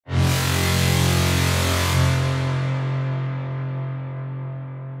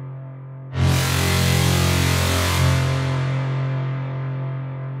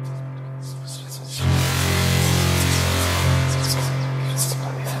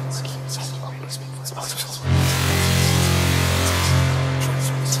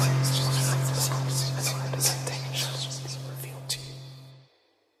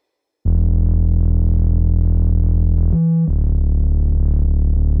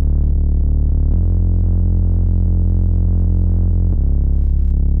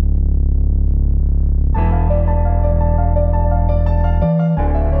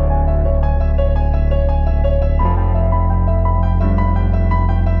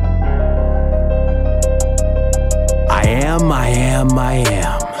I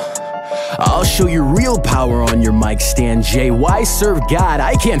am. I'll show you real power on your mic stand, Jay. Why serve God?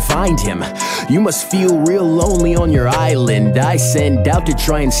 I can't find him. You must feel real lonely on your island. I send out to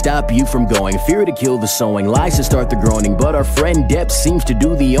try and stop you from going. Fear to kill the sowing, lies to start the groaning. But our friend Depp seems to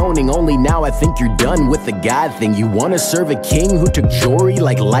do the owning. Only now I think you're done with the God thing. You wanna serve a king who took jewelry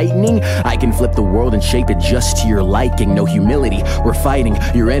like lightning? I can flip the world and shape it just to your liking. No humility, we're fighting.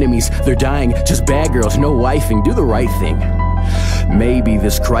 Your enemies, they're dying. Just bad girls, no wifing. Do the right thing. Maybe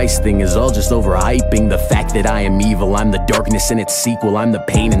this Christ thing is all just overhyping the fact that I am evil. I'm the darkness in its sequel. I'm the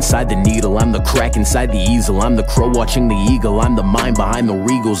pain inside the needle. I'm the crack inside the easel. I'm the crow watching the eagle. I'm the mind behind the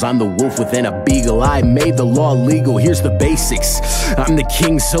regals. I'm the wolf within a beagle. I made the law legal. Here's the basics. I'm the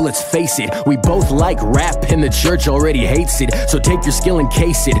king, so let's face it. We both like rap and the church already hates it. So take your skill and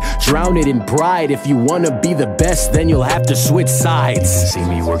case it. Drown it in pride. If you wanna be the best, then you'll have to switch sides. See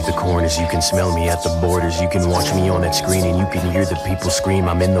me work the corners. You can smell me at the borders. You can watch me on that screen and you can hear the people scream.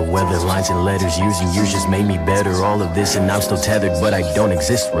 I'm in the weather, lines and letters. Using yours just made me better. All of this and I'm still tethered, but I don't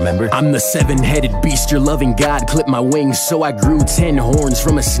exist, remember? I'm the seven-headed beast, your loving God clipped my wings, so I grew 10 horns.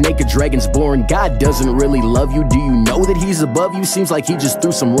 From a snake a dragon's born. God doesn't really love you. Do you know that he's above you? Seems like he just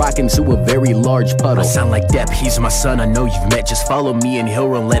threw some rock into a very large puddle. I sound like Depp, he's my son, I know you've met. Just follow me and he'll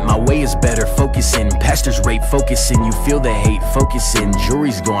relent. My way is better, focusing. Pastors rape, focusing. You feel the hate, focusing.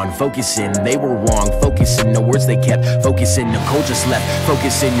 Jury's gone, focusing. They were wrong, focusing. No words they kept, focusing. Nicole just left,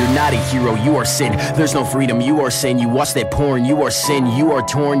 focusing. You're not a hero, you are sin. There's no freedom, you are sin. You watch that porn, you are sin. You are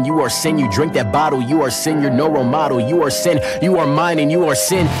torn, you are sin. You drink that bottle, you are sin. You're no role model, you are sin. You are mine and you are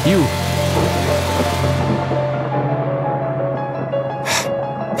sin. You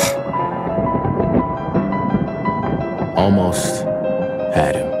almost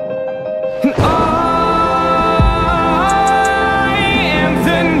had him.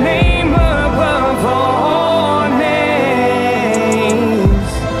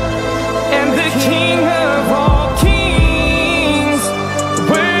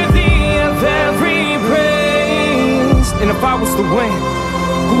 If I was the one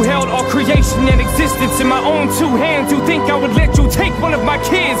who held all creation and existence in my own two hands, you think I would let you take one of my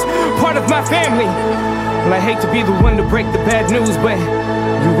kids, part of my family? Well, I hate to be the one to break the bad news, but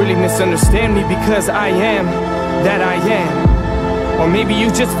you really misunderstand me because I am that I am. Or maybe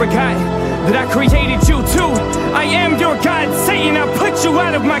you just forgot that I created you too. I am your God, Satan, I put you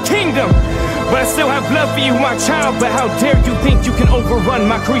out of my kingdom. But I still have love for you, my child. But how dare you think you can overrun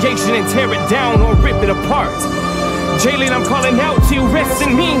my creation and tear it down or rip it apart? Jalen, I'm calling out to you, rest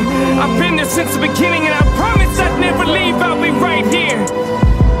in me. I've been there since the beginning and I promise I'd never leave, I'll be right here.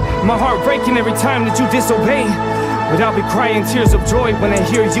 My heart breaking every time that you disobey, but I'll be crying tears of joy when I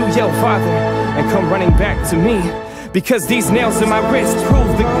hear you yell, Father, and come running back to me. Because these nails in my wrist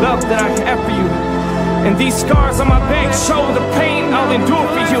prove the love that I have for you. And these scars on my back show the pain I'll endure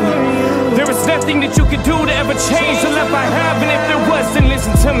for you. There is nothing that you could do to ever change the love I have, and if there was, then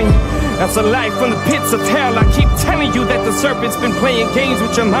listen to me. That's a life from the pits of hell. I keep telling you that the serpent's been playing games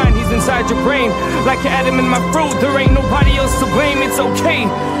with your mind. He's inside your brain, like Adam in my fruit. There ain't nobody else to blame, it's okay.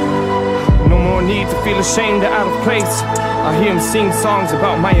 No more need to feel ashamed or out of place. I hear him sing songs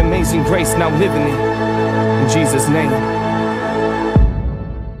about my amazing grace, now living it in Jesus' name.